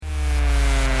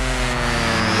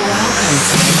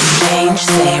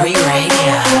Exchange Theory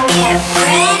Radio. Get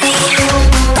ready.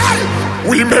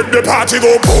 We make the party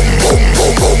go boom, boom,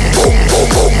 boom, boom,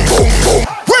 boom, boom, boom, boom, boom.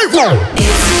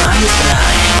 It's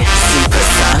mind-blowing,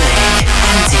 supersonic,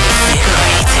 and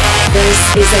invigorating. This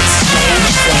is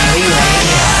Exchange Theory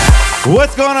Radio.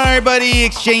 What's going on, everybody?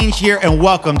 Exchange here, and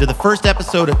welcome to the first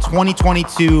episode of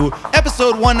 2022,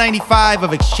 episode 195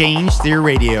 of Exchange Theory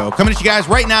Radio. Coming at you guys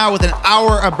right now with an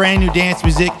hour of brand new dance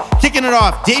music. Kicking it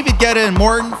off, David Guetta and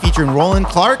Morten featuring Roland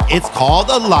Clark. It's called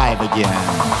Alive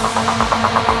Again.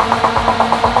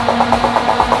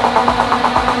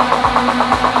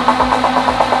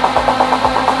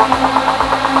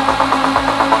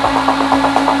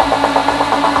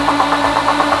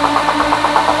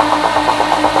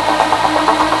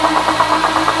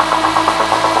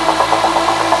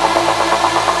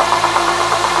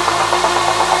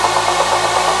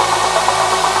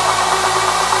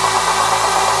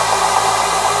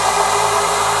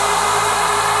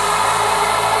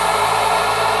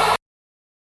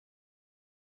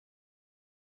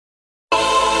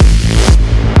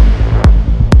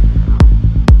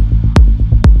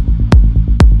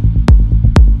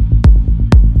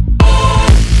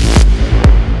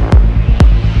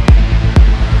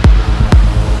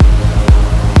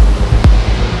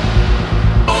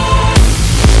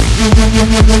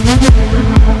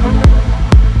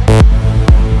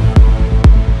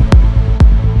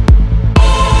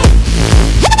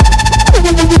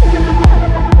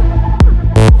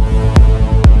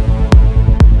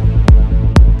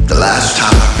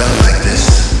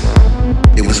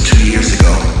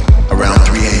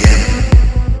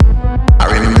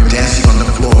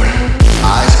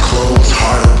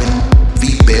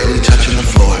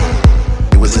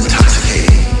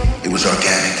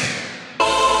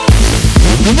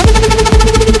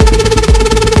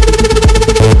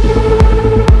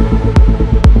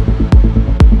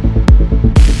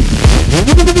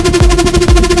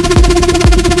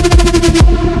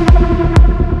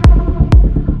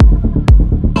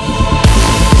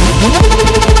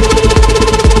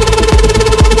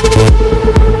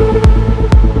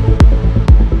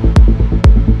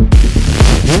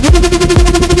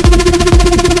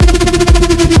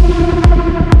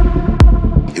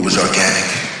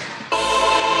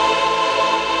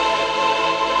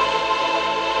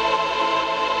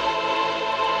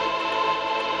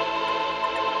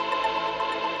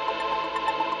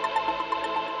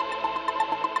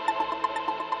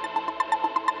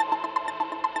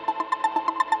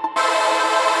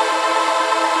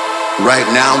 Right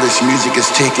now, this music is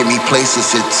taking me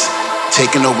places. It's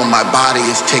taking over my body.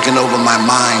 It's taking over my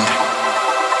mind.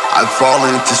 I've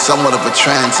fallen into somewhat of a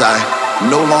trance. I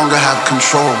no longer have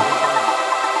control.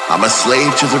 I'm a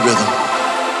slave to the rhythm.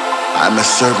 I'm a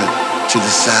servant to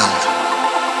the sound.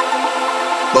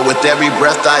 But with every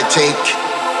breath I take,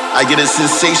 I get a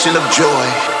sensation of joy.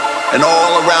 And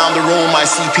all around the room, I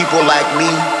see people like me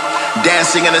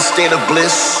dancing in a state of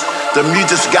bliss. The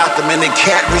music's got them and they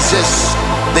can't resist.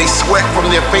 They sweat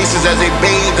from their faces as they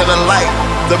bathe in the light.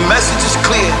 The message is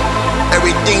clear.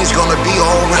 Everything's gonna be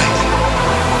alright.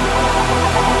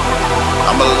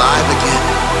 I'm alive again.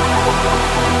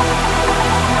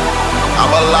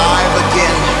 I'm alive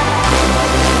again.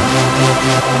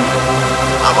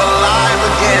 I'm alive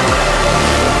again.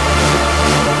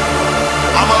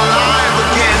 I'm alive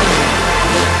again.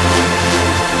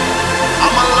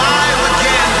 I'm alive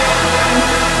again.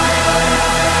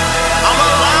 I'm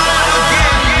alive again.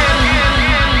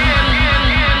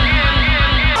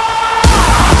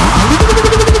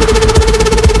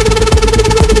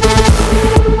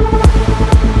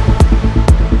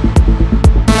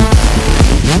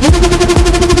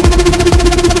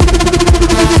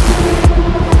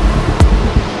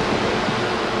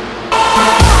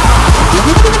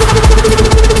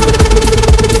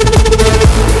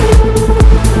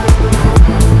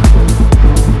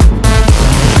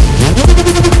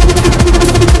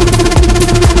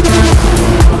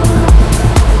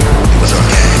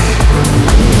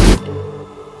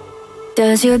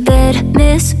 Does your bed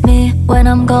miss me when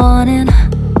I'm gone? And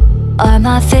are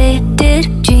my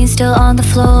faded jeans still on the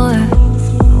floor?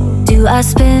 Do I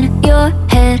spin your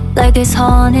head like it's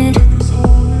haunted?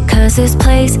 Cause this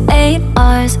place ain't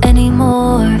ours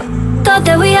anymore. Thought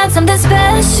that we had something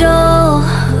special.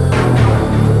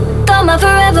 Thought my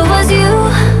forever was you.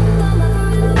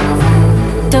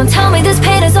 Don't tell me this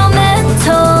pain is all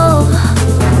mental.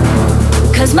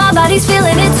 Cause my body's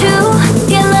feeling it too.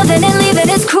 You're loving and leaving,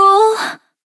 it's cruel.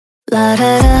 La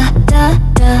da da da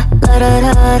da, la da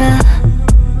da da,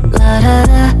 la da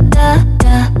da da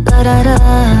da, la da da,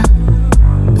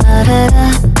 la da da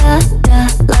da da,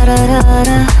 la da da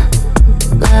da,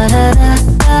 la da da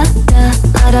da da.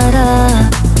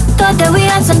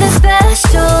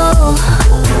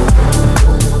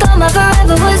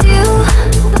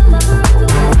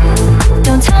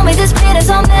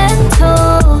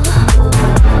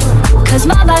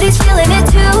 body's feeling it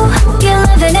too. You're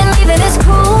loving and leaving is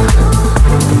cruel.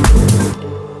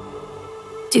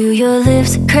 Do your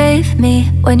lips crave me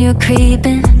when you're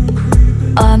creeping?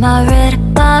 Are my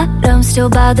red bottoms still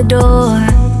by the door?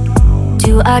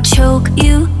 Do I choke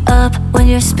you up when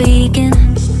you're speaking?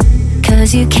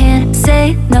 'Cause you can't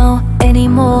say no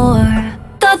anymore.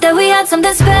 Thought that we had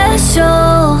something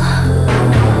special.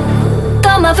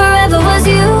 Thought my forever was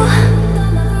you.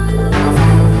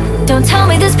 Don't tell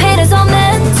me this pain is all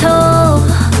mental.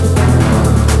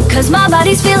 'Cause my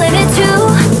body's feeling it too.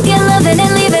 You're loving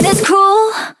and leaving is cruel.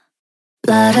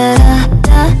 La da da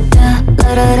da da, la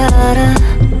da da da.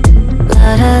 La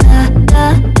da da da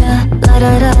da, la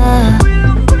da da.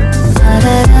 La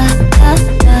da da da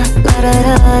da, la da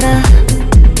da da.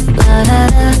 La da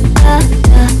da da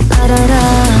da, la da da.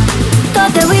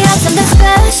 Thought that we had something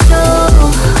special.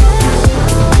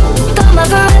 Thought my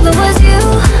forever was you.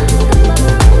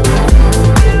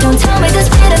 Don't tell me this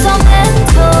pain is all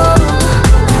mental.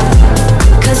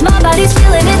 'Cause my body's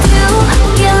feeling it too.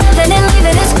 You're living and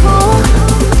leaving is cool.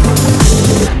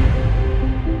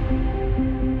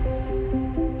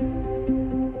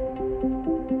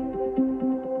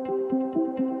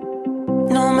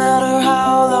 No matter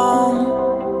how long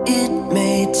it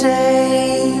may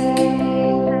take,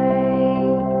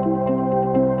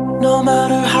 no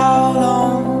matter how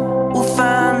long, we'll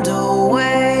find a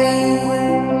way.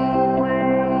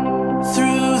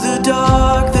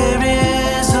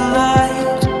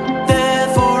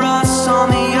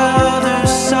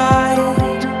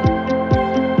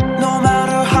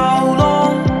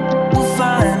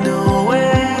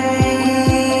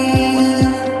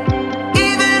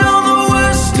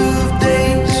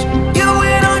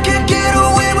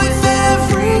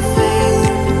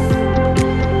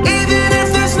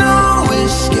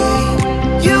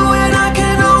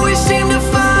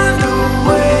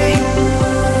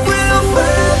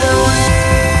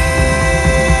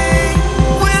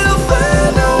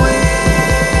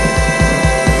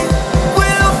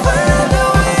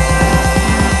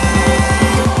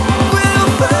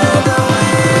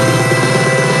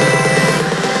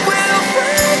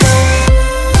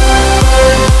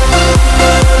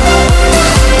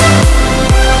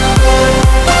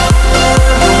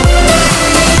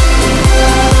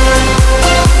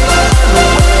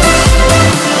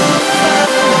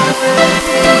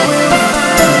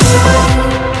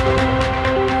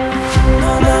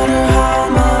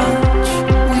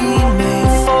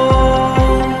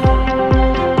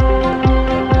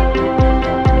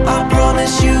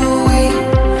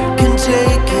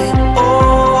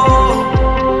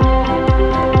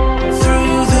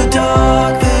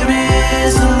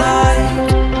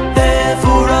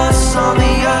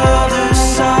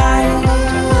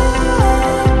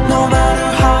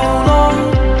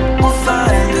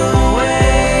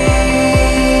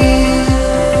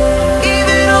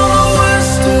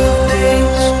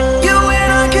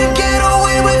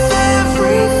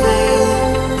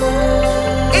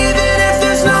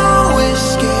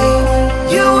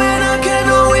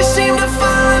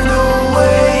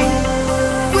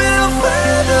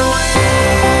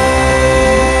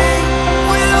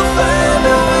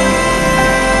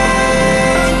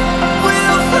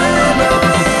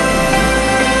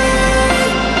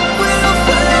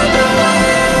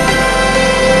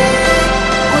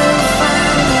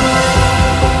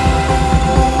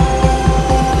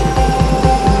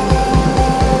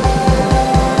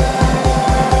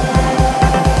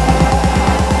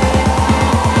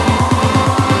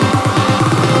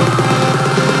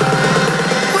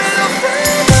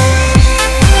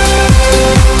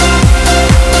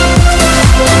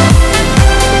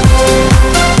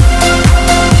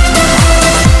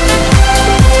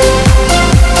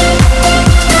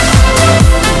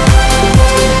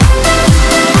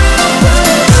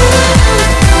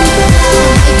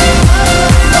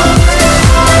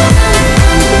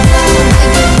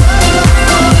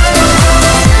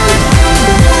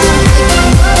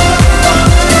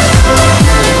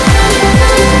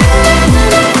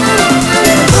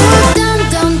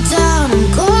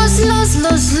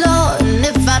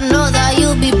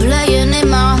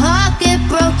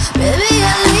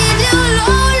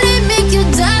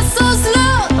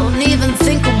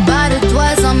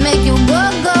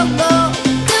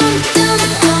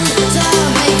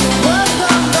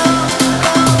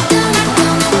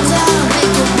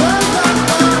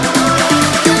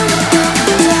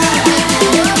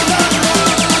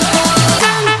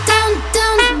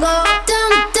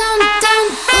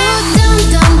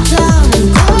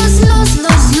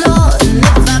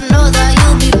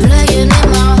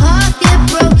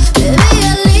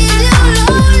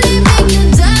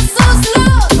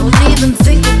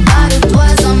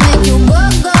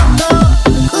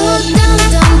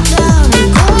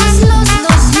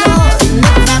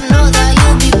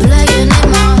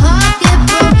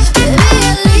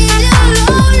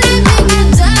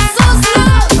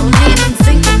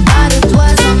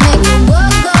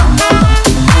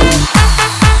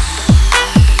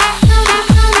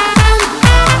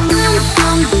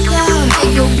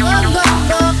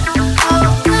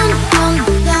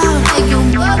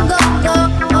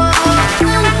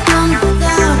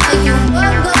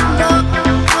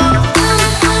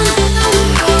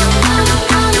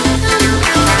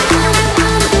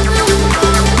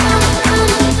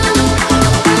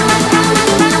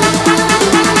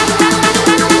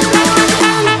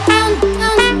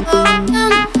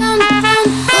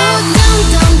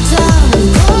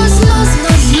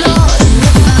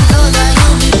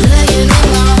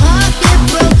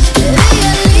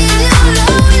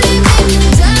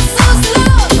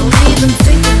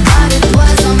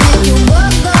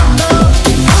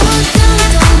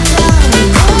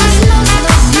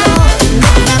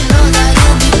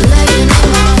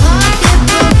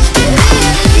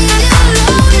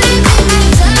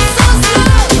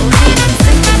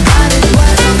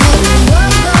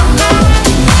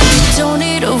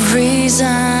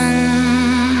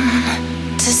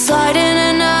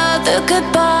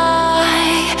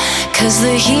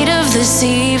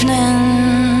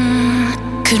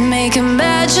 could make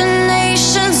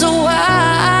imaginations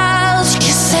wild.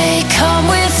 You say, come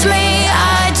with me,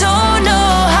 I don't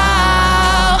know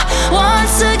how.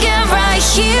 Once again, right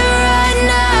here, right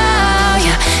now,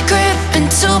 you grip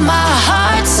into my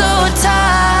heart so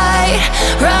tight,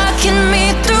 rocking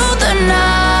me through the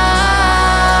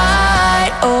night.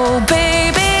 Oh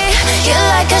baby, you're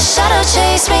like a shadow,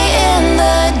 chase me in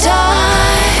the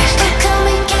dark. But come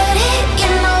and get it, you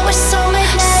know we're so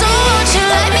magnetic. So won't you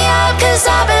light me up, 'cause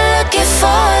I've been looking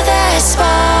for that spark.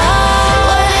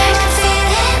 I can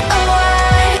feel it, oh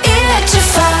I'm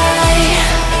electrified.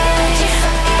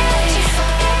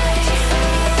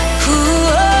 Ooh,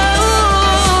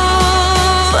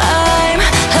 I'm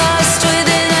lost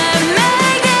within that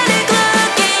magnetic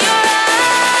look in your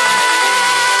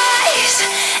eyes.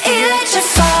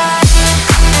 Electrified.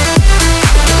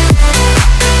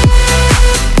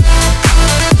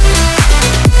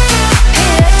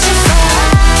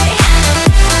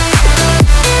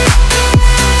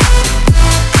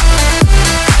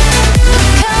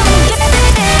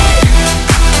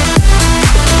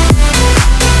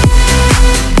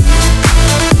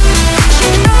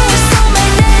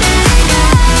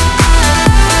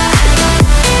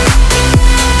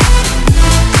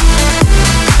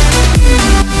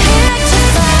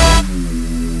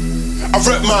 I've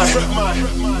read my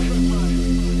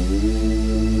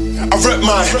I've read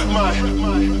my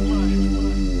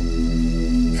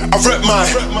I've read my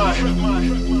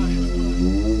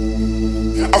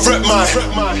I've read my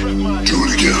do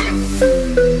it again.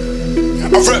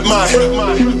 I've read my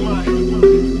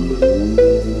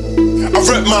I've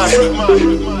read my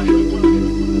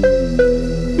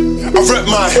I've read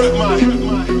my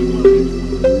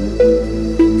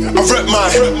I've read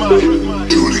my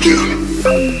do it again.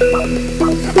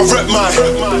 I've read my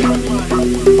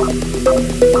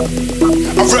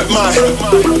I've read my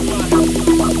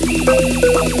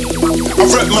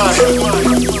I've read my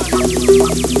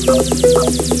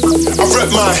I've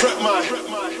read my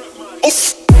oof.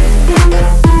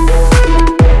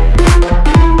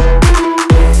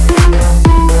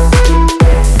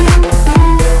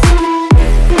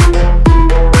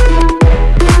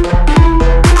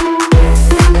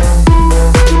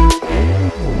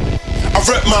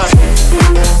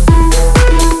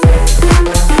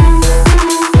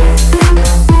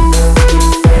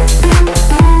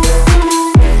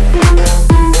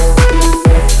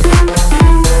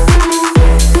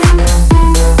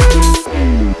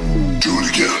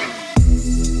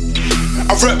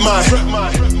 I've read my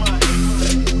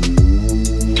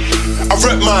I've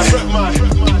read my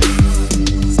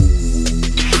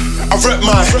I've read my I've read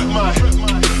my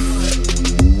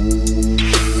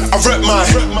I've read my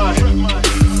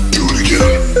do it again.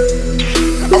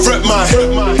 I've read my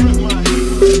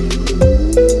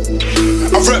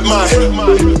I've read my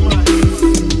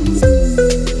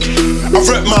I've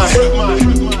read my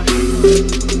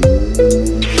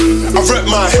I've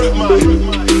read my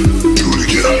do it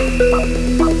again.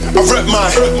 I've read my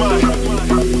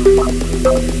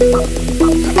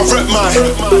I've read my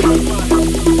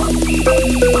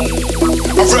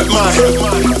I've read my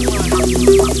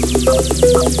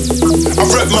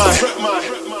I've read my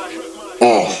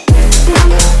oh.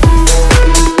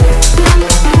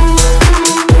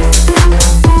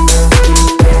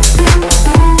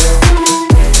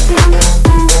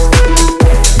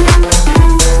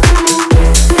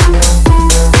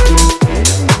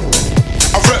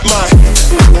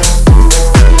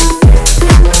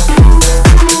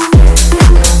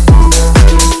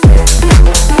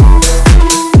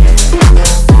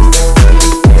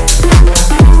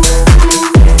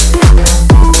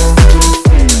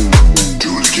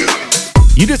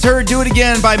 You just heard Do It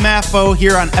Again by Mafo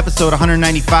here on episode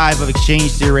 195 of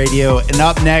Exchange Theory Radio. And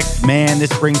up next, man,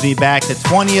 this brings me back to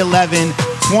 2011,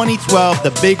 2012, the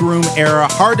Big Room era.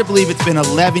 Hard to believe it's been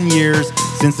 11 years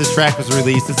since this track was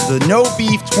released. This is the No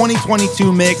Beef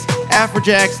 2022 mix,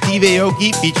 Afrojack, Steve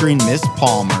Aoki featuring Miss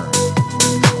Palmer.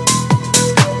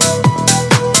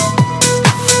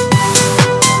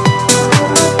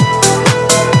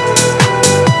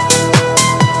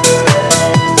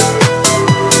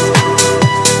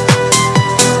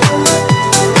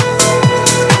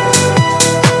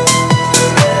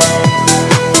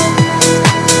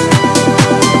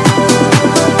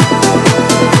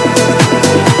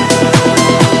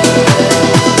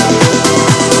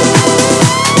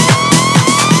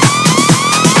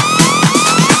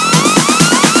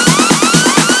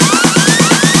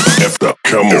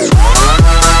 Come on.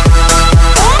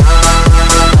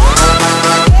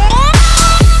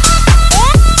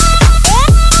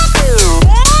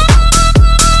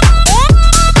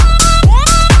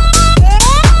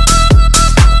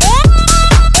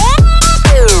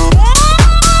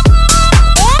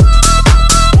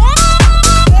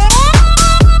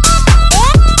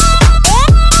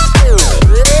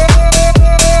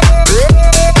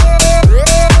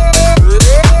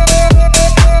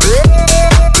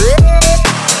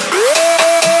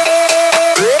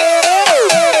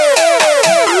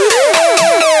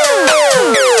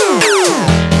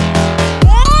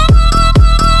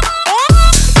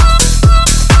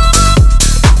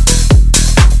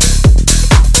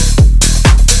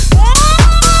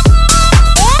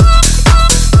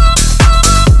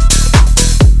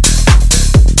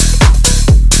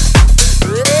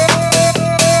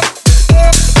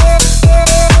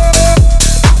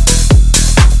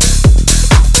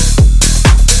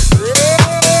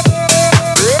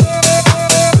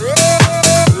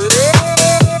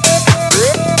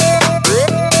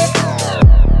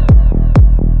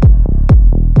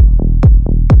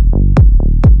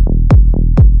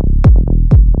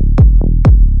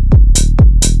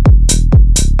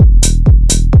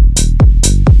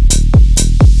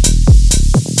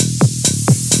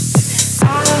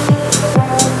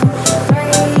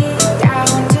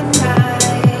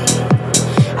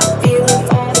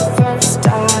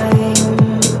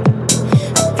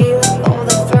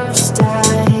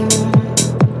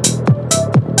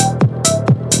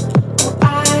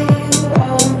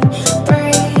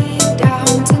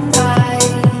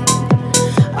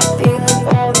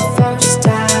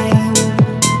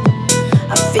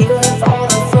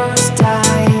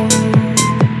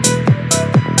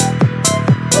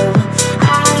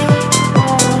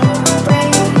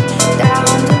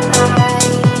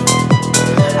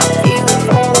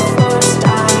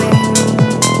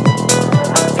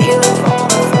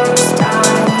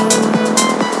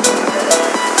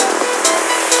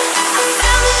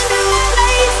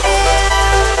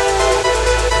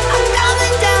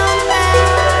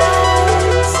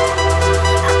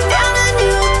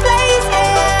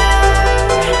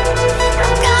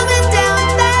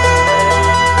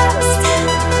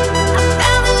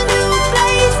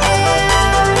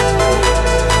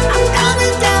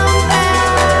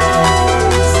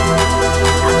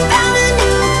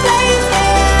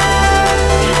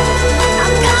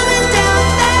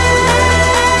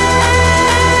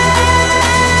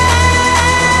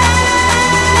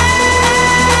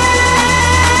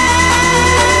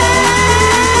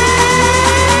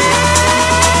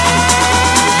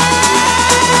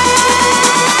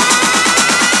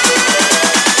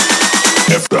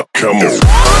 Come on.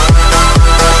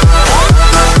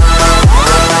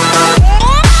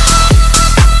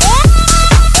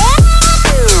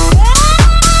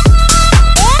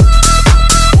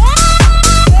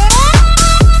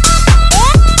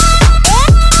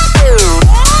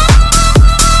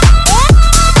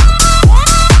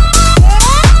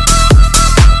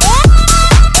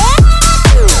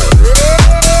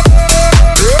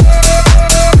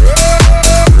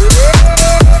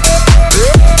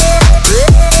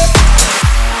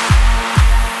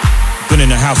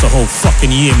 A whole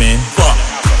fucking year, man. Fuck.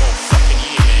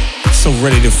 So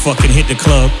ready to fucking hit the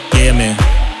club. Yeah, man.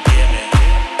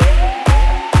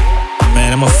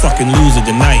 Man, I'm a fucking loser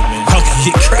tonight, man. I can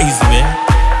get crazy, man.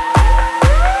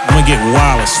 I'm gonna get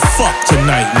wild as fuck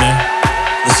tonight, man.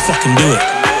 Let's fucking do it.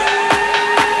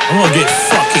 I'm gonna get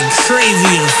fucking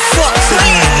crazy as fuck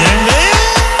tonight, man.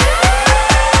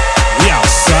 We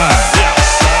outside.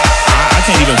 I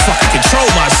can't even fucking control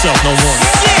myself no more.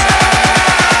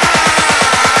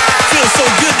 Feels so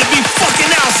good to be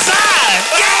fucking outside.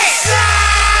 Yeah.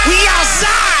 We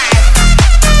outside.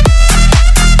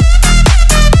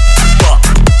 Fuck.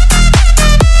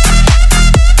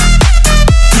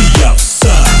 We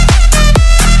outside.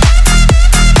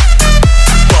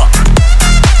 Fuck.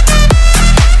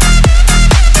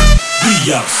 We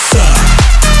outside.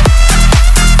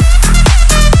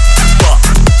 Fuck.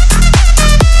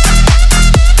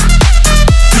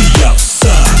 We outside.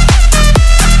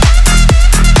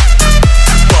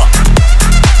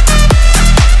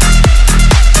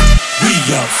 We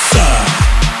outside,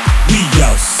 we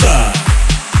outside,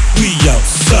 we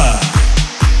outside,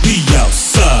 we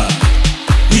outside,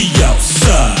 we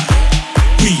outside,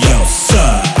 we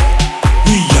outside,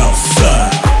 we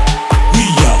outside, we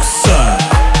outside,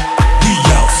 we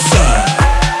outside,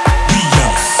 we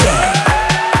outside,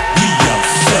 we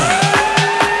outside,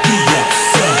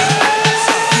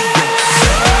 we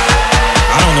outside.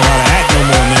 I don't know how to act no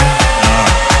more, man.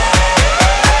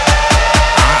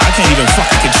 I can't even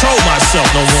fucking control myself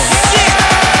no more.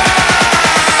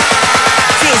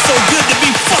 Feels so good to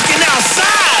be fucking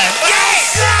outside. Yeah.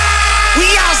 We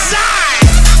outside.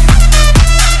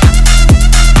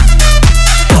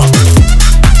 Fuck.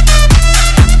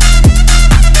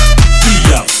 We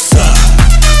outside.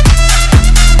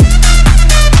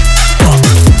 Fuck.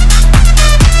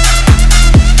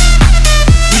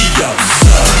 We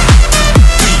outside.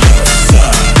 We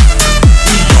outside. We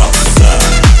outside.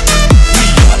 We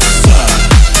outside.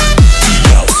 We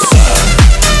outside.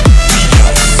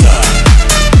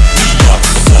 We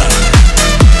outside.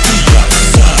 We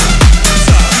outside.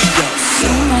 We outside.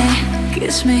 You may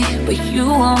kiss me, but you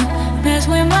won't mess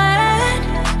with my head.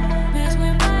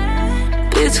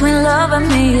 Between love and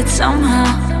me, it somehow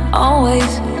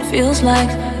always feels like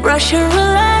Russian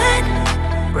roulette.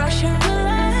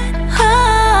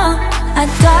 Oh, I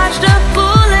dodged a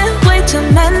bullet way too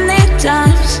many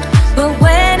times, but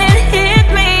when it hit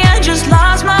me, I just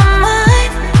lost my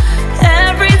mind.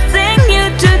 Everything you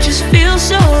do just feels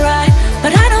so right,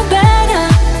 but I know better,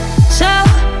 so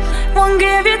won't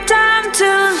give you time to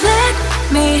let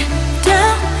me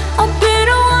down. I'll be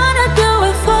the one to do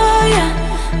it for you.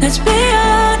 Let's be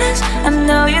honest, I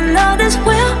know you know this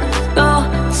will go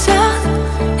south,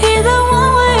 either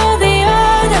one way or the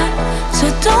other, so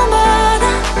don't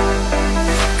bother.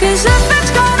 'Cause if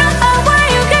it's gonna hurt when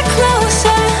you get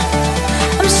closer,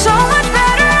 I'm so much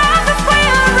better off if we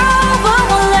are over.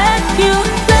 Won't let you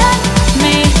let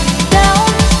me down.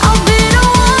 I'll be the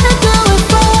one to do it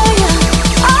for you.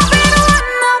 I'll be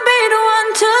the one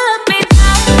to let me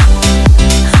down.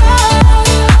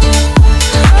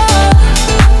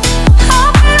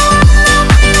 I'll be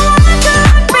the one to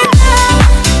let me down.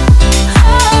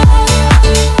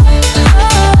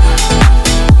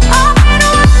 I'll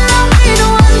be the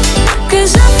one.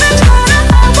 'Cause if it's gonna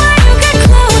hurt when you get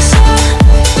closer,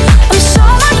 I'm so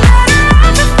much better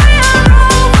off if we are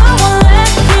over. Won't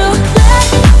let you let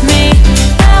me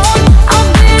down. I'll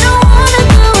be the one to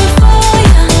do it for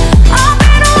you. I'll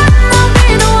be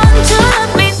the one to let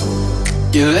me.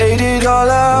 You laid it all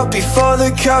out before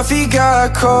the coffee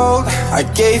got cold. I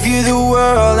gave you the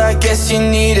world, I guess you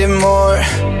needed more.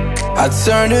 I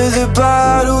turned to the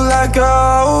bottle like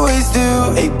I always do.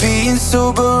 Ain't being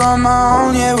sober on my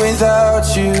own, yeah,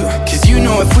 without you. 'Cause you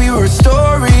know if we were a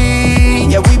story,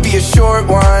 yeah, we'd be a short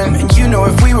one. And you know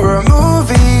if we were a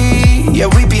movie, yeah,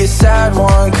 we'd be a sad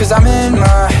one. 'Cause I'm in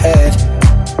my head,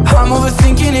 I'm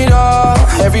overthinking it all,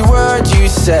 every word you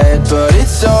said, but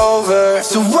it's over.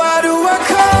 So why do I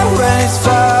call when it's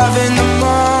 5 in the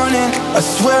morning? I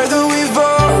swear that we've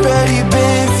already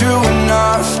been through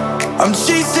enough. I'm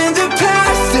chasing the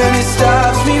past and it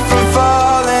stops me from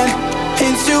falling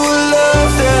into a love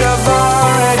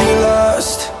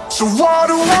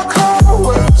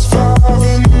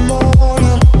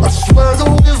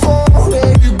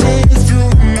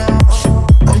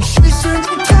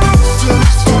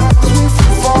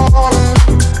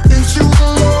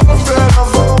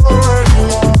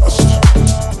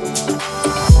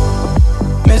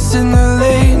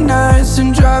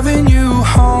having you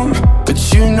home, but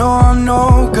you know I'm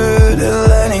no good at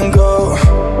letting go.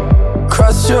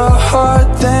 Cross your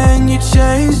heart, then you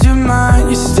changed your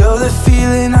mind. You're still the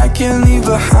feeling I can't leave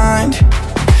behind.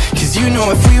 Cause you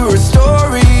know if we were a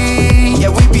story, yeah,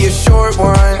 we'd be a short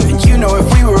one. And you know if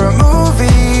we were a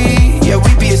movie, yeah,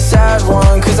 we'd be a sad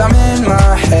one. Cause I'm in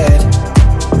my head,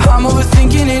 I'm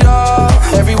overthinking it all,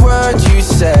 every word you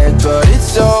said, but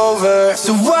it's over.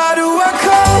 So why do I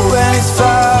call when it's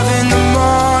 5 in the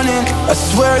morning? I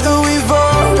swear that we've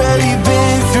already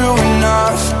been through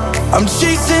enough. I'm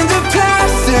chasing the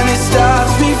past and it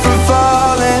stops me from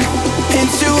falling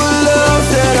into a love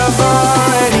that I've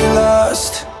already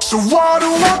lost. So why do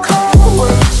I call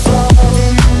when it's 5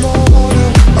 in the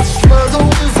morning? I swear that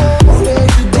we've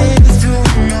already been through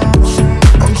enough.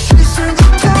 I'm chasing the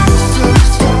past and it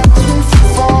stops me from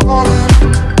falling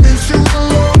into a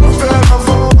love that I've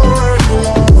already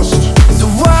lost. So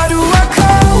why do I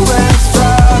call when it's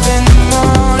 5 in the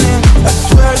morning? I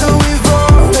swear that we've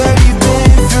already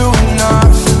been through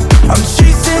enough. I'm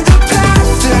chasing the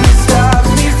past and it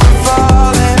stops me from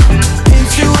falling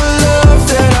into a love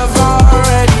that I've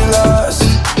already lost.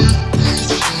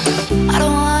 I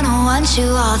don't wanna want you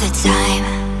all the time.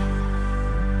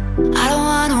 I don't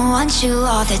wanna want you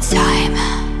all the time.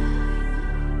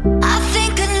 I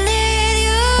think I need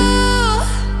you.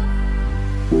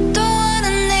 Don't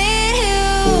wanna need you.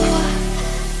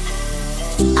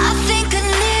 I think I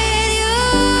need you.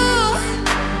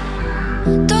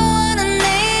 Don't wanna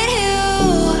need you.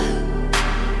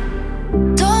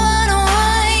 Don't wanna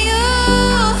want you.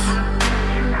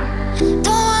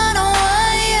 Don't wanna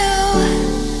want you.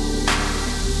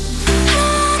 I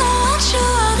don't wanna want you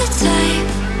all the time.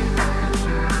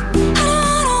 I don't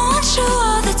wanna want you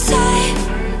all the time.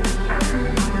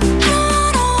 I don't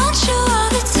wanna want you all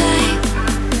the time.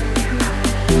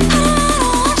 I don't wanna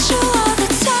want you all the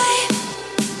time.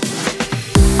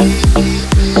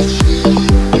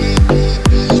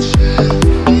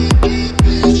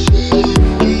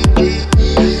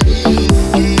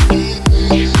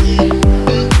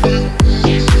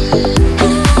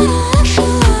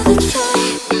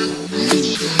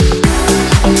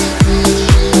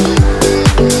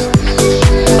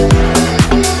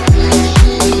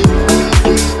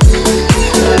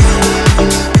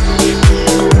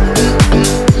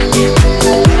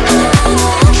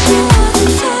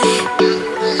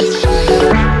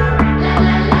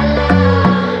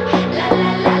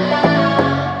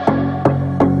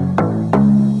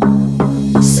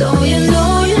 So you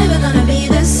know you're never gonna be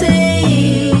the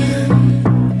same.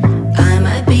 I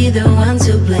might be the one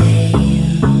to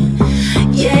blame.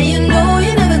 Yeah, you know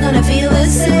you're never gonna feel the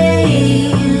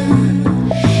same.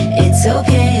 It's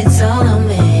okay, it's all on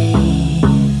me.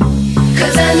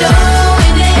 Cause I know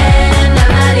in the end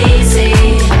I'm not easy.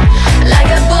 Like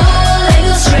a bullet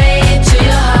goes straight to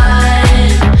your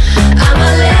heart. I'ma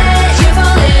let you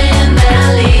fall in, then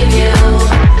I'll leave you.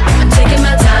 I'm taking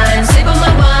my time, sip on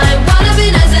my wine. Wanna be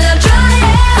nice and I'm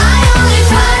trying. I only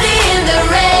party in the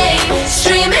rain,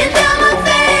 streaming down my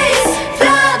face.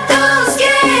 Flood those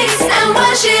gates and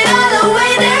wash it all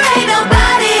away. There ain't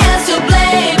nobody else to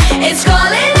blame. It's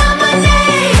calling out my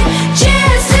name.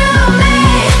 Cheers to me.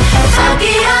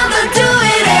 Funky, I'ma do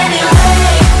it anyway.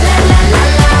 La la la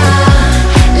la,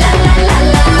 la la la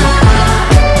la.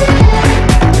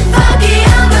 Funky,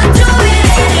 I'ma do it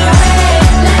anyway.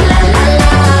 La la la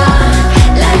la,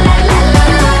 la la la la.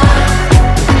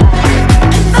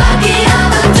 Funky,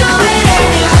 I'ma do it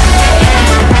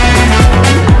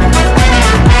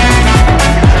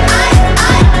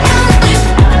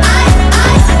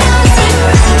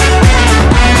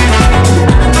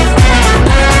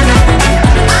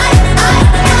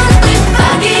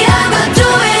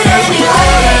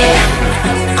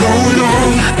Going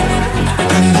on,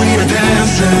 and we are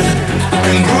dancing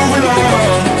and moving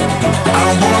on. I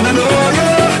wanna know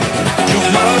you, you're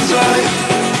my side.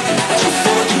 So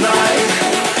for tonight,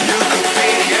 you could be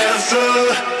the answer.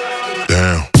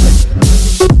 Damn.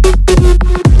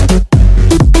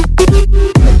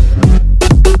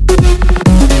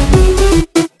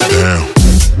 Damn.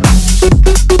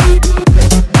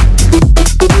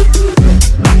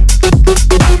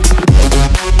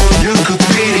 You could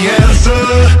be the answer.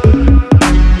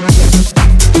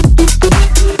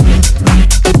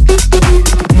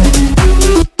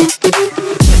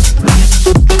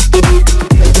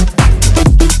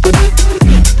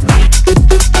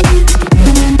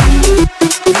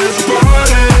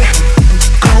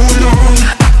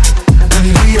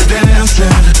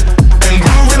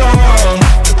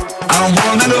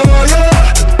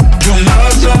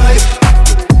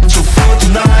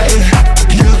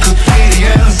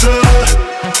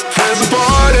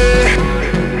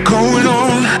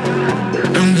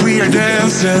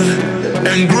 dancing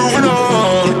and grooving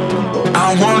on.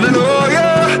 I wanna know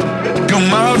ya, you're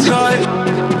my type.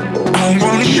 I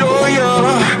wanna show ya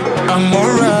I'm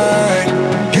alright.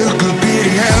 You could be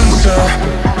the answer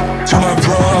to my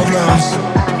problems,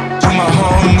 to my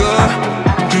hunger,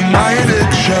 to my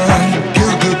addiction. You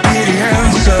could be the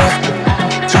answer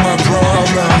to my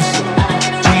problems,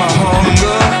 to my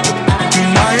hunger, to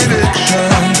my addiction.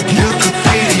 You could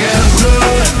be the answer,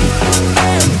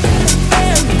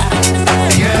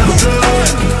 the answer.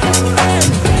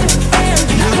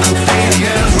 You could be the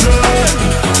answer,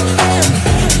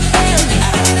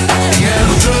 the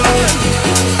answer.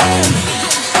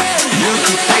 You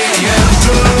could be the answer.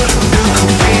 You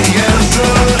could be the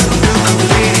answer.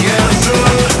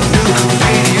 You could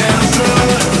be the answer. You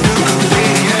could be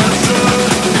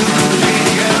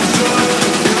the answer.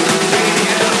 You could be the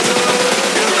answer.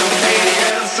 You could be the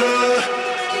answer.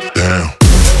 Damn.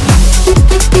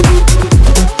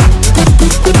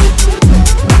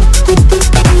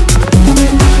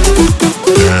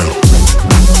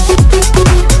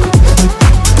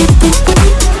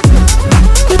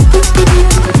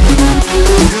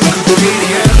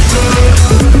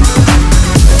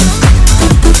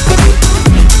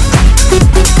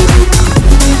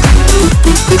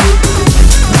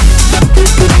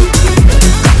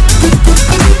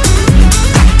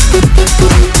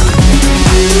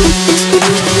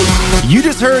 You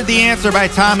just heard The Answer by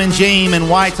Tom and Jaime and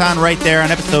Wyton right there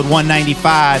on episode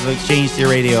 195 of Exchange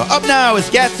Theory Radio. Up now is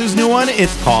Gatsu's new one.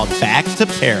 It's called Back to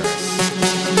Paris.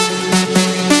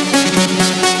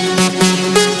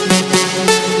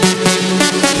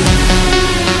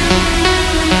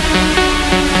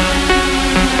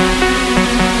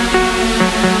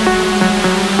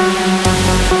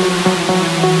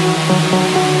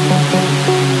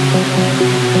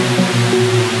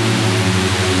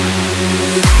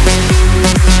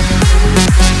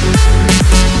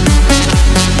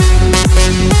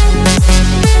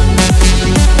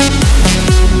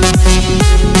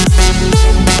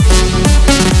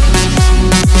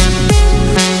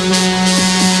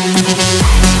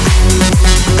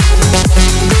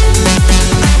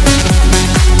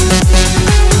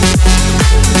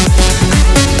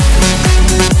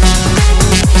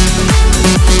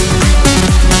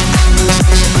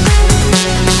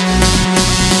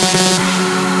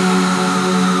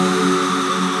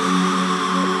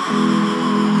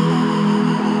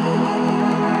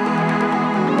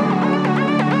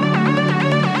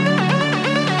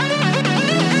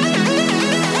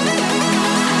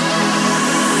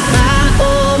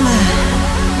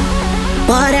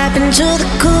 What happened to the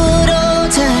good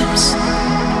old times?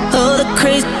 Oh, the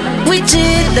crazy we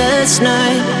did last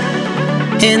night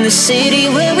in the city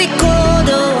where we go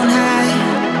on high.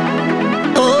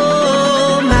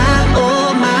 Oh my,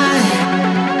 oh my.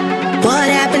 What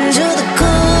happened to the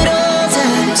good old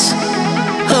times?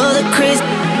 Oh, the crazy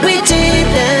we did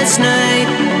last night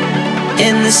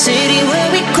in the city where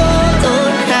we go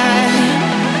on high.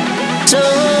 So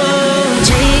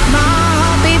take my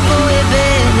heart before it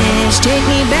vanishes. Take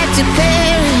me back to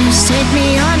Paris. Take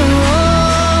me on a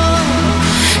road.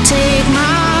 Take my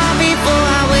heart before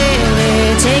I wear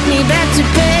it. Take me back to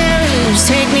Paris.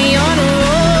 Take me on a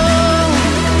road.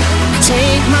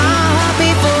 Take my heart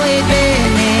before it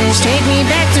vanishes. Take me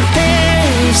back to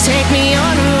Paris. Take me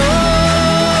on a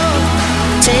road.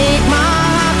 Take my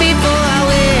heart before I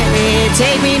wear it.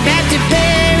 Take me back to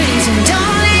Paris and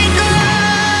don't let go.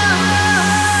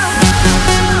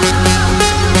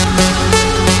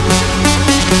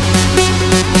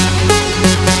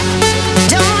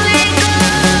 Don't let go.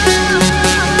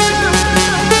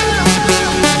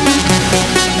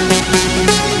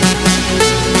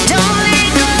 Don't let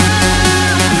go.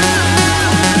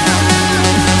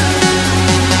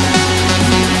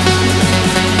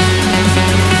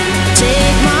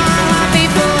 Take my heart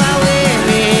before I wear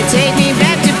it. Take me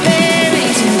back to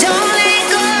Paris and don't let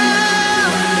go.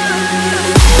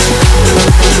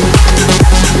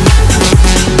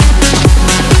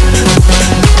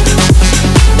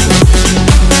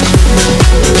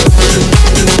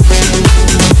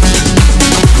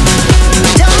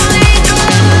 Don't let go.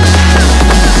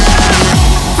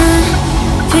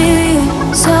 Feel you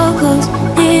so close,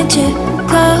 need you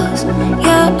close.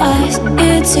 Your eyes,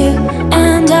 it's you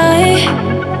and I.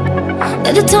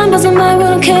 Let the time pass on by, we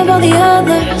don't care about the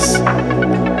others.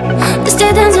 They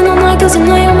stay dancing all night 'cause you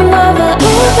know you're my lover.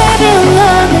 Ooh, baby, I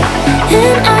love it,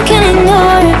 and I can't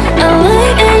ignore it. I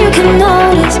like and you can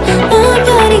notice, my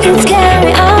body gets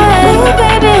scary. Ooh,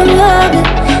 baby, I love it,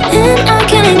 and I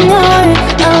can't ignore it.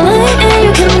 I like and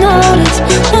you can notice,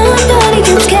 my body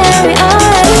gets scary.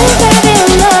 Ooh, baby, I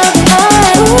love it.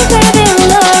 Ooh, baby, I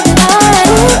love it.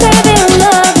 Ooh, baby, I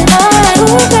love it.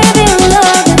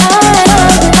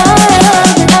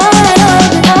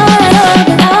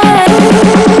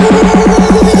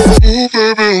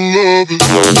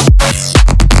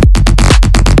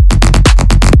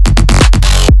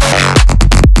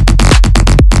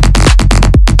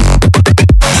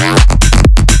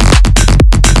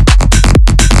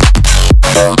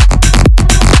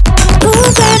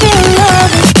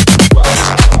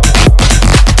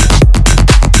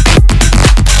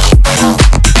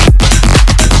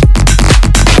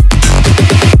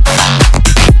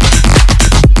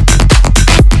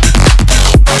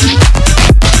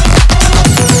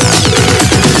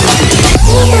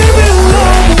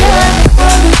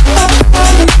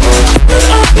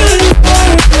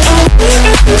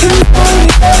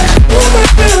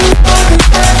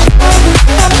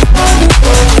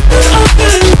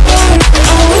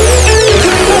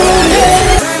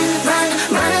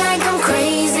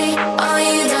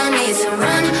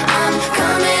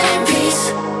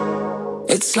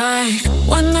 It's like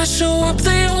when I show up,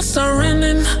 they all start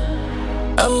running.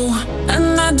 Oh,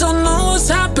 and I don't know what's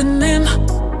happening.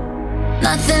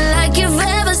 Nothing like you've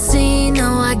ever seen.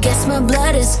 No, I guess my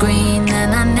blood is green,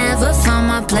 and I never found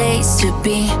my place to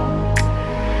be.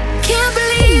 Can't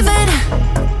believe it.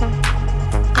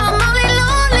 I'm only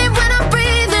lonely when I'm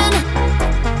breathing.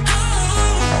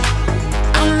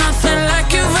 I'm nothing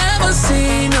like you've ever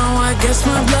seen. No, I guess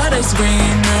my blood is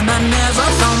green, and I never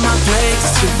found my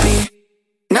place to be.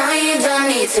 No, you don't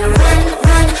need to run,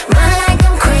 run, run like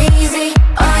I'm crazy.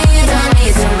 Oh, you don't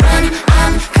need to run,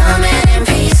 I'm coming in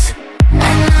peace.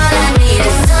 And all I need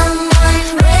is someone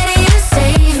ready to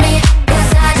save me.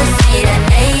 'Cause I just need an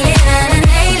alien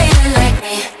like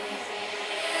me.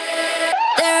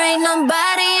 There ain't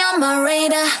nobody on my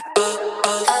radar.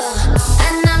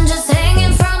 And I'm just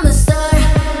hanging from the start.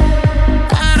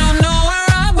 I don't know where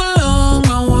I belong,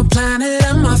 on what planet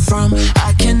am I from?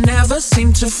 I can never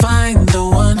seem to find the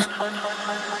one.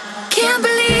 Can't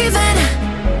believe it.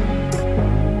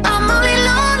 I'm only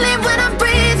lonely when I'm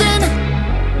breathing.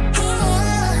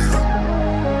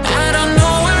 I don't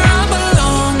know where I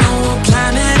belong, on what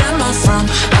planet am I from?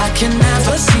 I can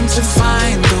never seem to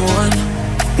find the one.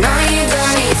 No, you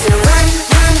don't need to run,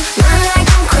 run, run like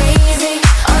I'm crazy.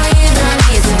 Oh, you don't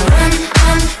need to run,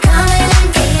 I'm coming in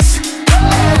peace.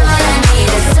 And all I need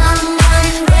is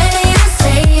someone ready to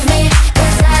save me.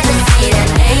 'Cause I just need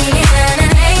an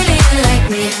alien like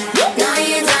me. No,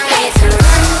 you don't need to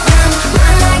run, run,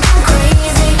 run like I'm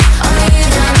crazy. Oh, you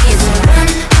don't need to run,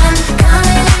 I'm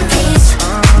coming in peace.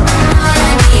 And all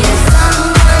I need is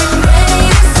someone ready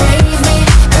to save me.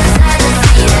 'Cause I just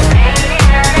need an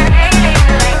alien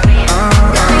like me.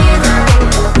 No, you don't need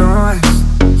to. Noise,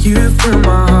 you feel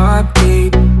my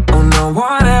heartbeat. Oh, no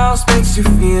one else makes you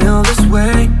feel this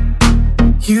way.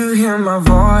 You hear my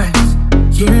voice,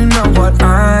 you know what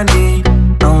I need.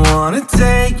 I wanna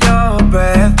take your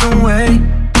breath away.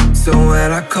 So when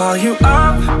I call you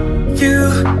up, you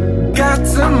got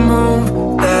to move.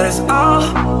 That is all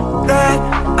that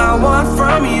I want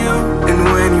from you. And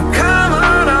when you come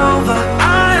on over,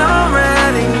 I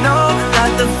already know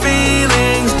that the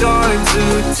feeling's going to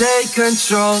take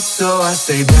control. So I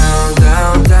say down,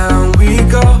 down, down we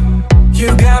go. You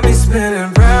got me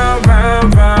spinning round,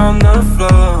 round, round the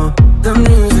floor. The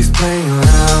music's playing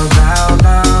loud, loud,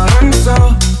 loud. And so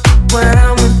when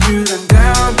I'm with you, then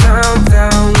down, down,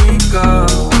 down we go.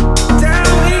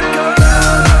 Down we go.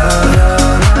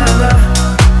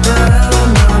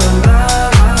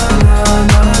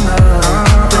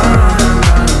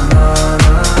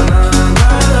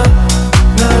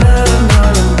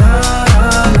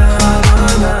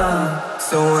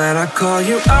 So when I call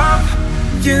you up,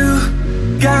 you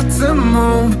got to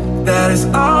move. That is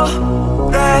all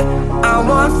that I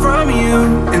want from you.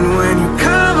 And when you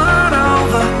come on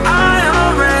over, I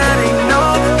already know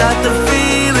that the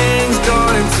feeling's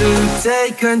going to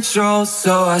take control.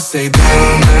 So I say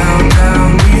down, down, down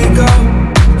we go.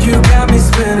 You got me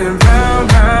spinning round,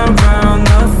 round, round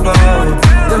the floor.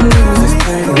 The music's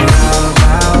playing loud,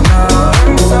 loud, loud.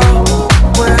 And so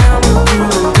when I'm with you,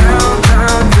 down,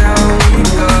 down, down we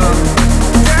go.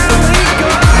 Down we go.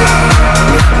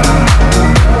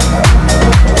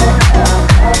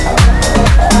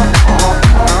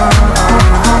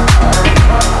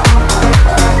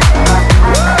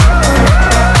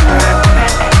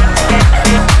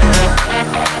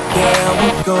 Yeah,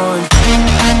 we're going.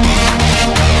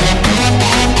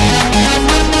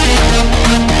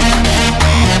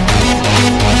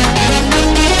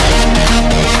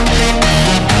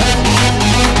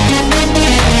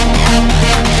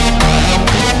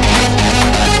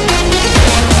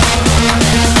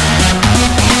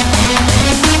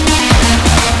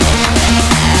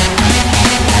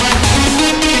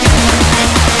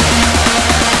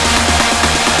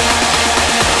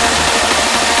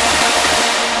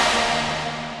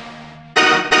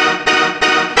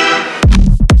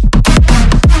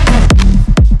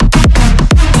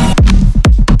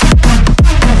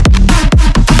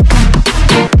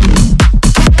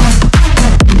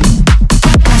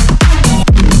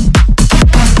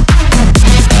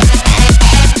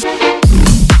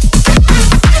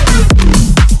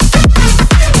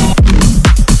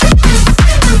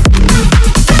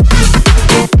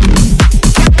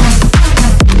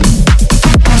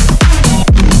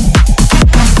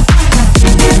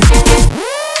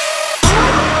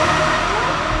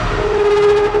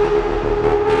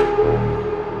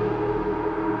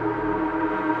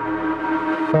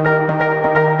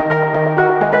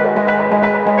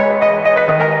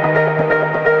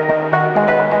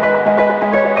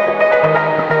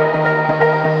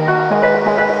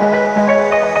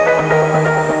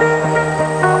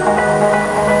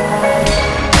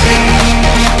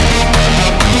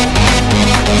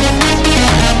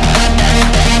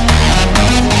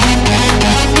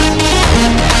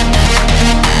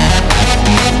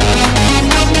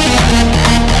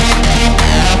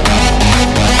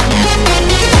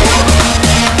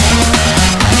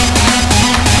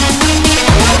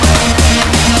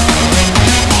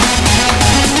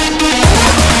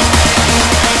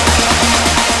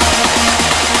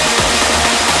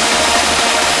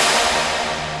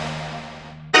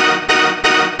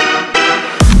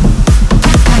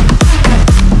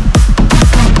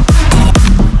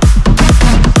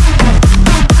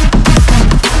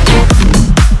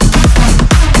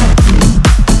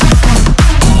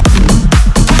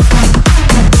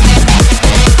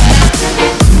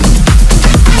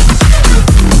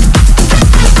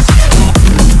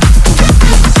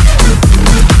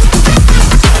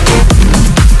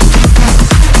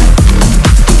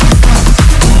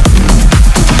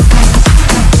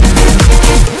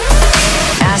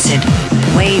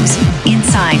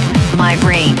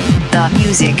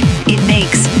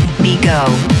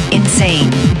 insane.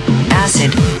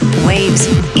 Acid waves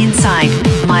inside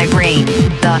my brain.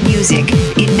 The music,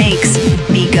 it makes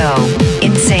me go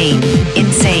insane,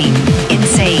 insane,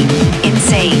 insane,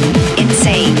 insane,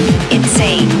 insane,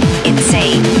 insane,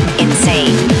 insane,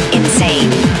 insane,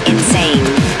 insane, insane,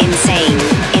 insane,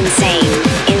 insane,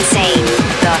 insane.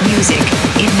 The music,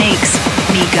 it makes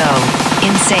me go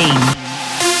insane.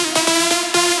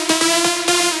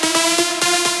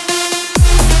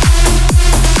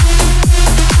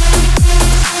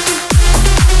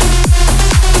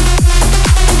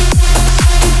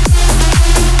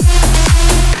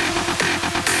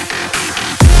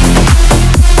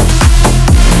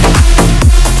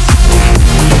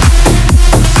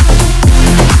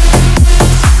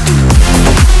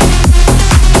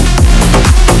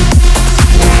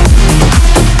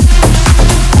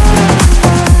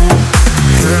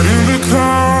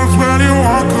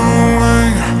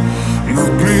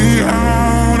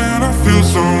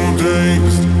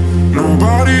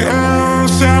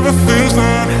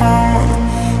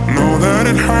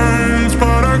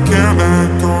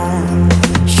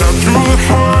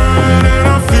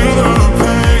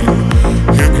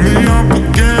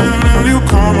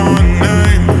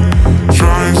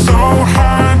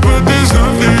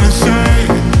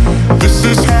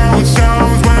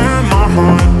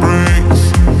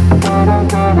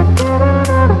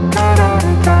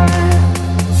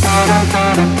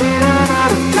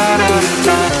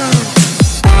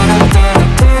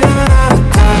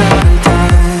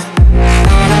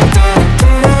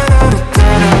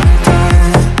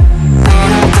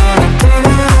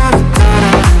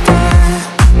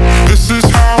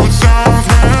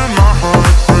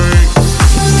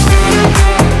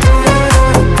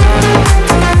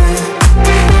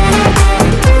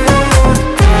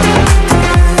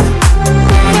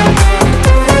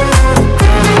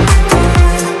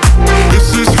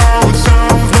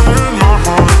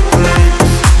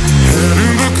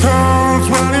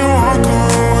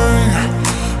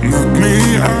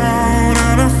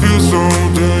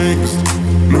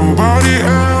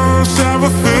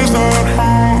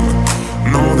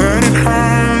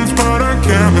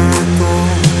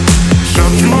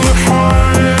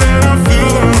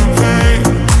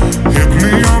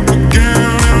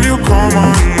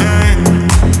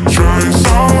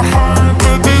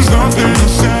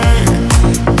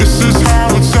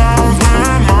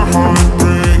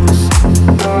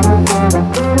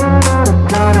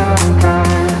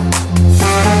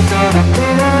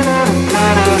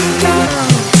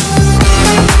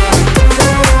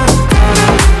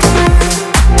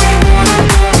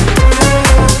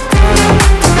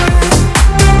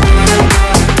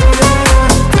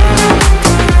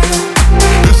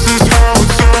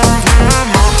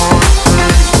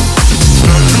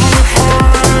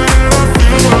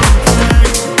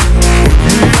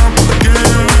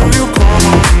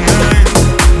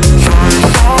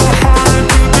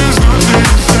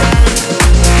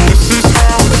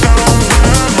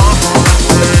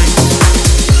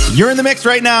 You're in the mix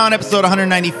right now on episode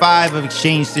 195 of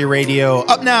Exchange Theory Radio.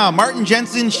 Up now, Martin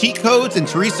Jensen, Cheat Codes, and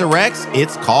Teresa Rex.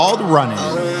 It's called Running.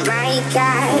 Oh my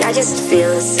God, I just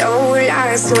feel so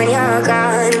lost when you're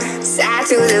gone. Sad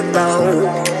to the bone.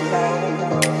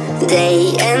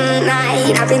 Day and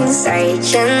night, I've been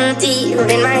searching deep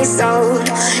in my soul.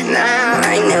 Now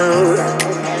I know.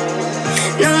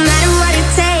 No matter what it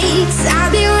takes, I'll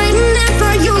be waiting there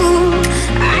for you.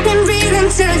 I can breathe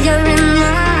until you're in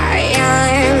my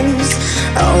arms.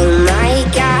 Oh my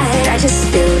God, I just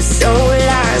feel so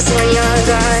lost when you're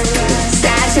gone.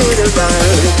 Sad to the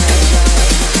bone.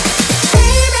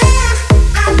 Baby,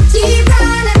 I keep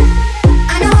running.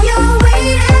 I know you're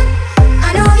waiting. I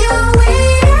know you're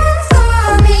waiting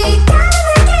for me. Gotta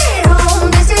make it home.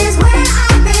 This is where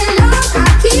I belong. I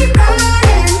keep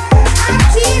running. I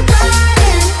keep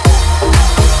running.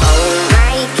 Oh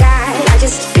my God, I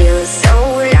just feel so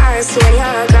lost when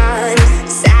you're gone.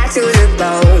 Sad to the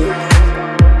bone.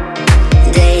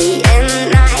 Day and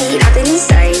night, I've been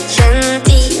searching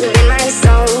deep in my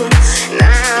soul.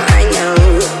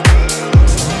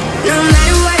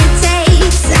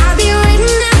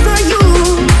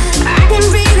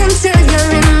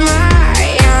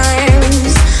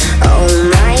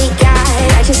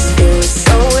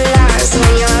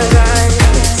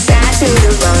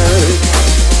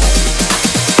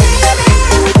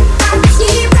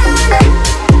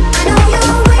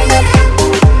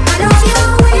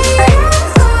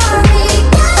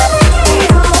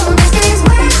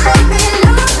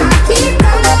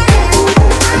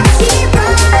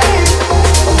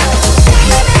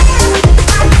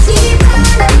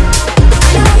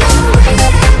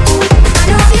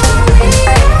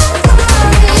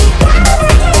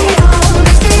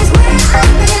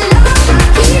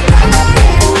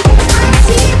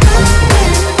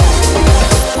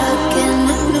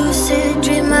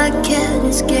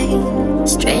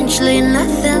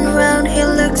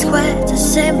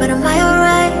 am I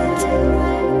alright?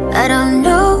 I don't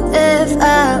know if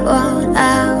I want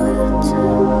out.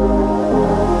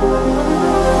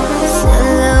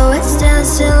 Silhouettes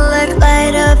dancing like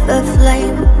light up a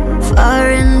flame.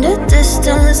 Far in the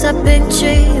distance I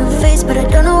picture your face, but I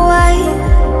don't know why.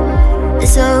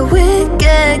 It's a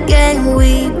wicked game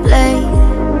we play.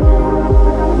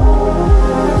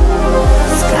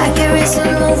 Sky carries a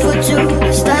moon for two.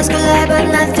 The stars collide but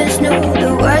nothing's new.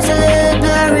 The words a little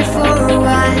blurry for a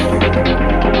while.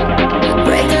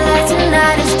 Breaking like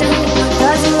tonight is due. My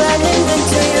thoughts are running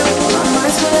into you. My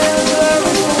mind's a little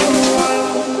blurry for a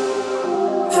while.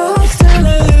 Lost in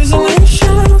a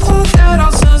hallucination. Forget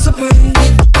all sense of pain.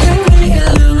 Give me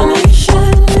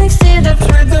illumination. Exceed up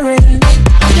with the rain.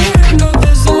 There ain't no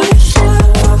destination.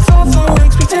 Fall for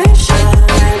expectation.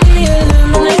 Give me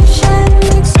illumination.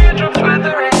 Exceed up with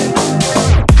the rain.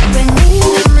 We need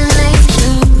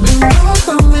illumination. We know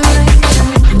combination.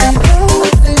 We know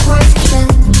the question.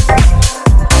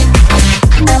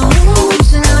 No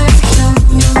hallucination.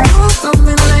 You know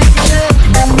combination.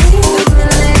 We need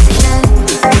illumination.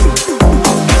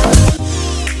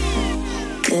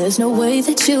 There's no way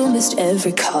that you missed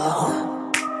every call.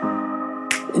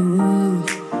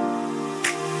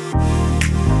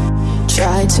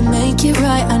 Tried to make it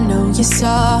right, I know you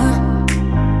saw.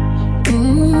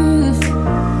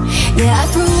 Yeah, I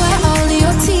threw out all of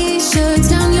your t-shirts,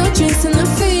 down your drinks in the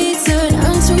freezer.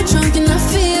 I'm too drunk and I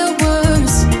feel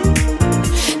worse.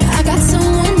 I got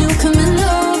someone new coming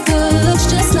over, looks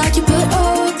just like you but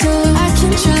older. I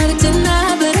can try to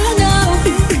deny, but I know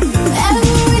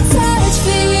every touch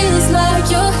feels like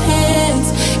your hands.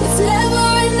 It's never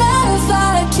enough,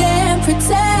 I can't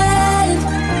pretend.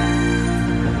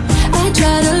 I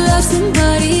try to love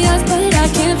somebody else, but I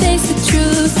can't face the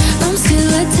truth. I'm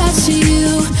still attached to you.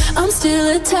 I'm still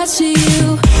attached to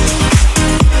you.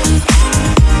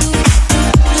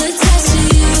 Attached to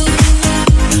you.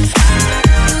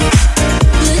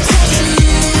 Attached to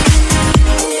you.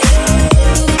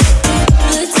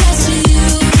 Attached to you.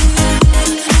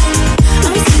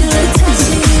 I'm still attached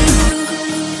to you.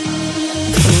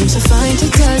 Came to find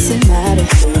it doesn't matter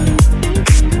who.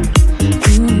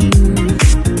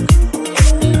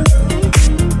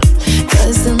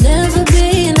 Cause there'll never be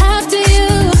an after you.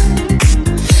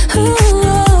 Ooh.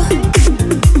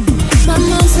 My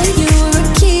mom said you were a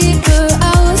keeper. I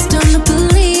was dumb to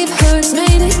believe her. It's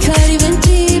made it cut even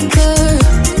deeper.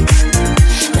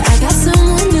 Now I got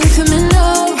someone new coming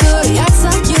over. He acts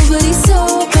like you but he's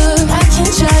sober. I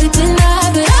can't try to deny,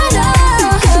 but I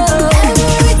know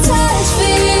every touch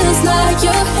feels like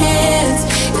your hands.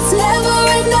 It's never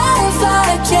enough,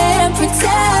 I can't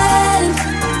pretend.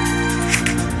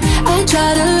 I try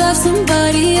to love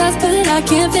somebody else, but I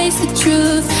can't face the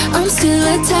truth. I'm still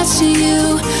attached to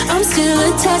you. I'm still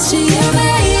attached to you,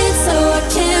 mate, so I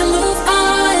can't move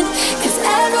on. Cause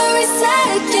every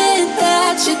second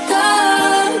that you're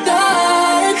gone.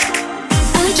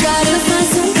 I try to find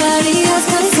somebody else,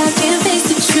 but I can't face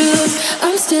the truth.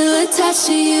 I'm still attached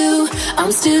to you.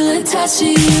 I'm still attached to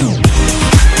you.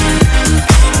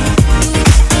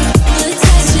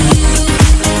 Attached to you.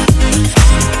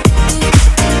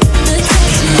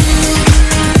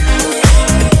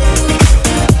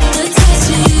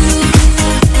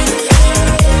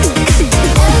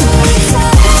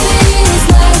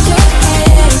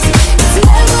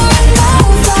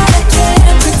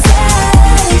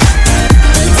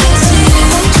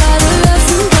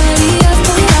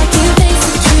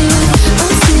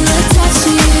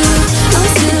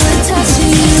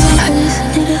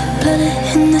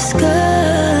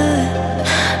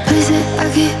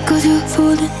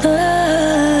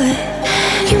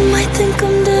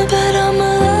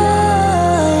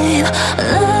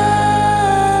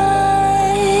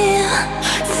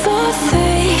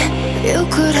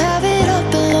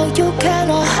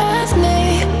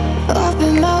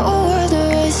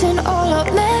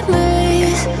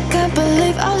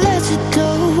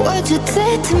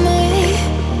 To me,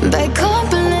 bad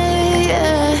company,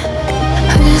 yeah.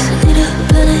 I just need a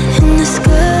planet in the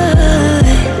sky.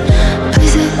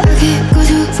 Place that I can't go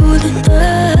to for the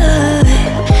night.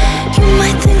 You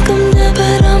might think I'm dead,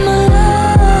 but I'm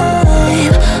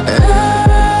alive, alive.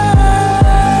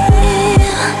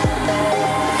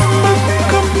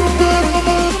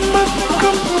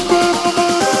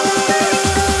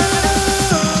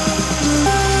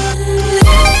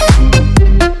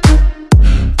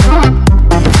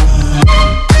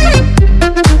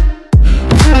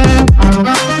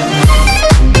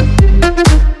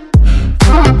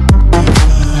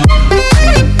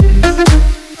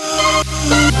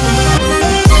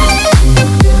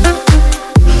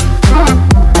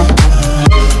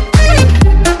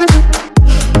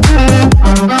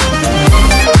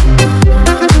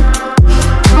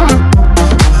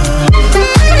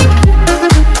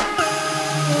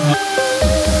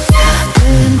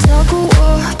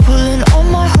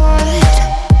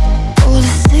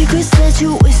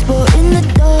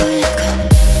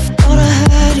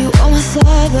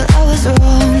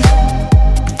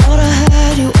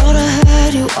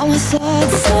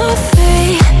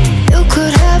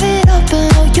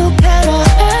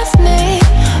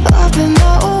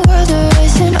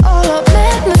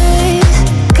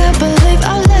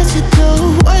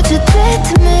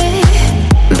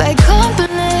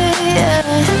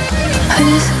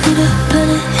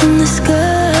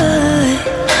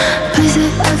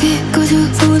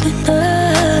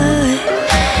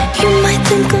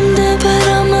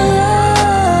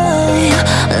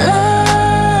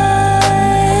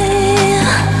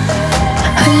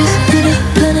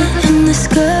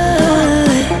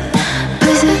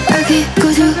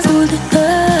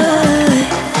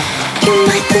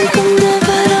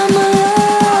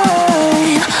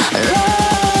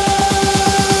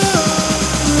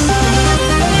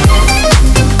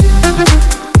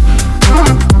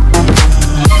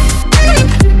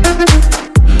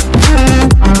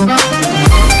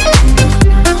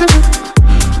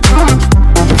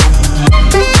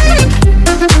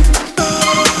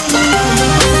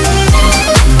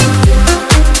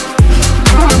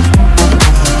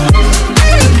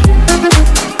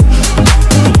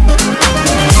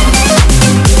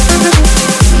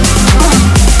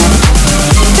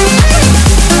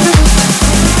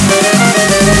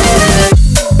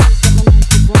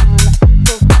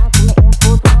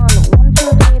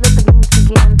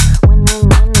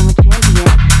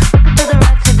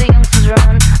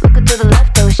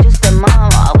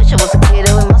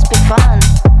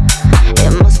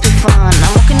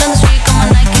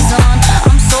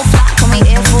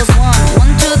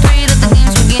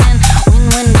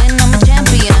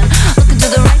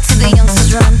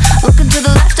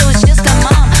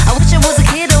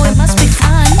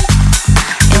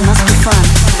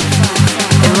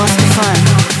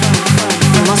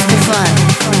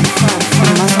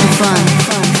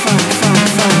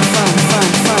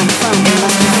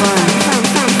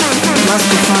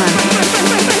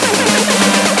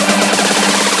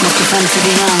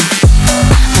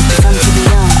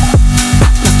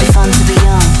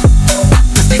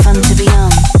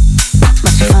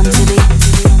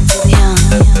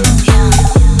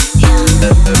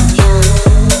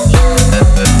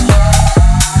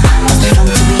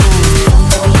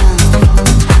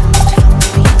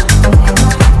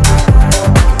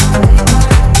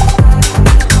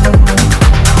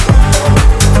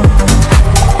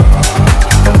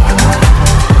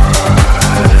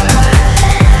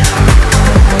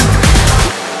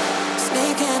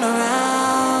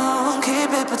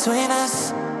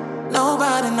 loneliness.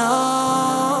 Nobody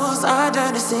knows our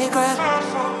dirty secret.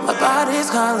 My body's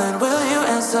calling, will you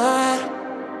answer it?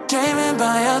 Dreaming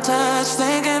by your touch,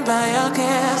 thinking by your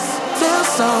kiss. Feels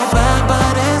so bad,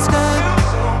 but it's good.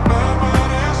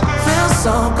 Feels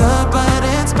so good, but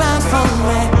it's bad for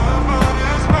me.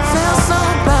 Feels so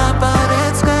bad, but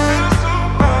it's good.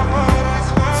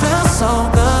 Feels so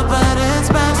good, but it's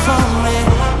bad for me.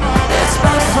 It's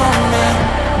bad for me.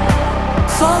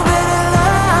 Forbidden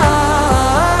love,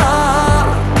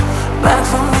 back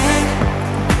for me,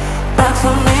 back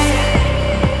for me.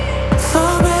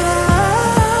 Forbidden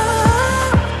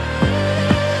love,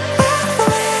 back for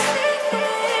me,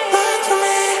 back for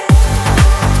me,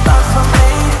 back for me,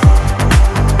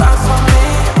 back for me,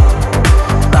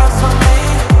 back for me,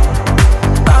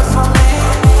 back for me,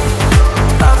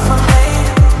 back for me,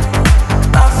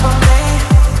 back for me.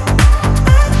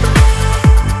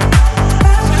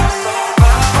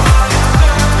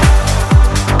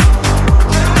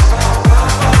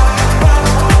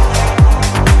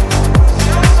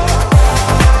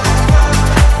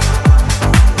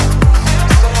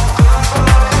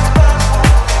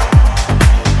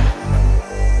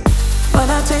 When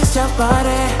I taste your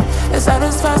body, it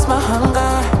satisfies my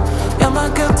hunger. You're my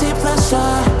guilty pleasure.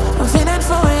 I'm feeling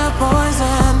for your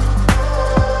poison.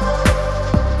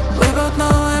 We both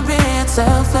know we're being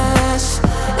selfish.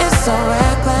 It's so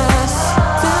reckless.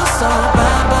 Feels so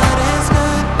bad, but it's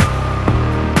good.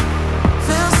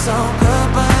 Feels so good,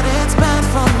 but it's bad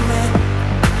for me.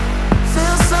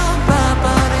 Feels so bad,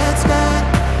 but it's good.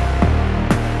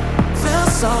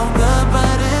 Feels so good,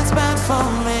 but it's bad for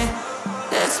me.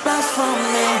 It's bad for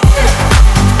me.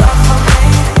 Bad for me.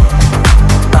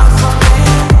 Bad for me.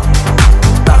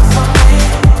 Bad for me. Bad for me.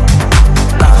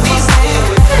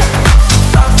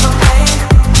 Bad for me.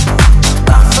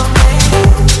 Bad for me.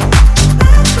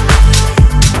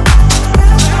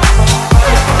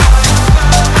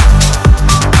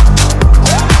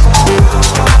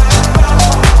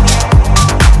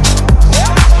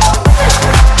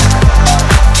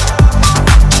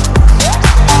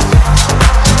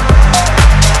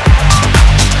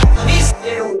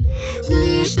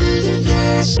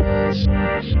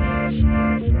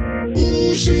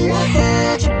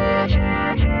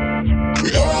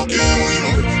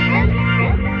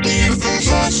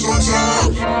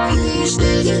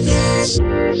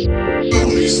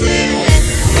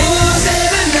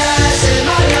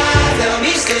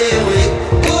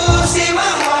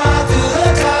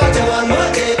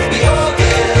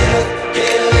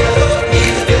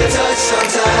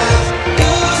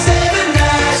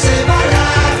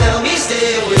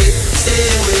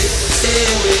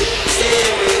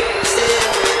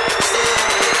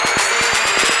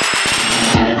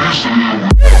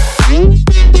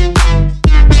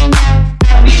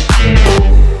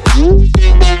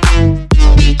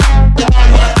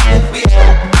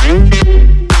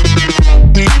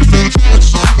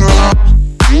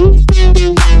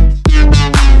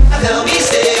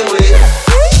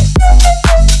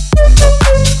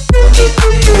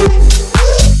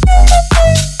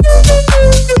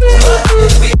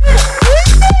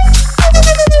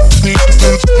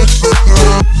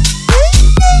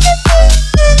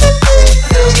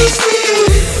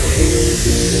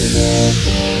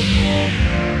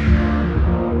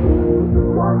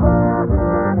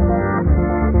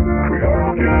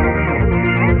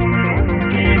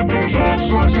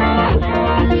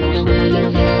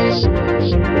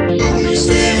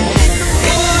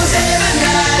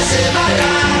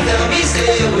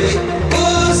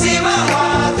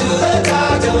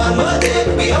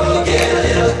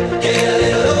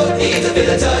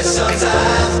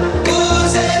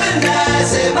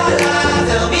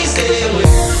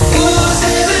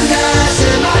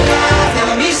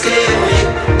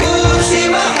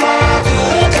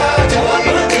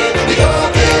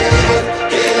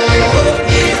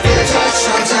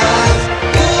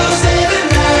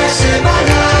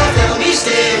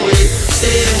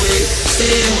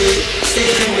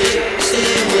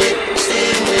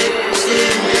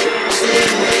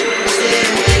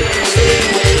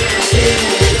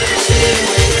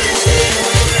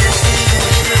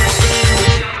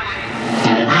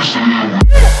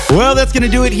 Well, that's going to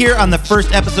do it here on the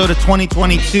first episode of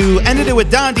 2022. Ended it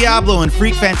with Don Diablo and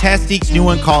Freak Fantastic's new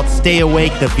one called Stay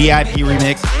Awake, the VIP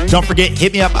remix. Don't forget,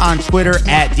 hit me up on Twitter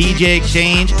at DJ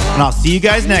Exchange, and I'll see you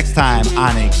guys next time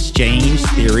on Exchange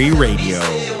Theory Radio.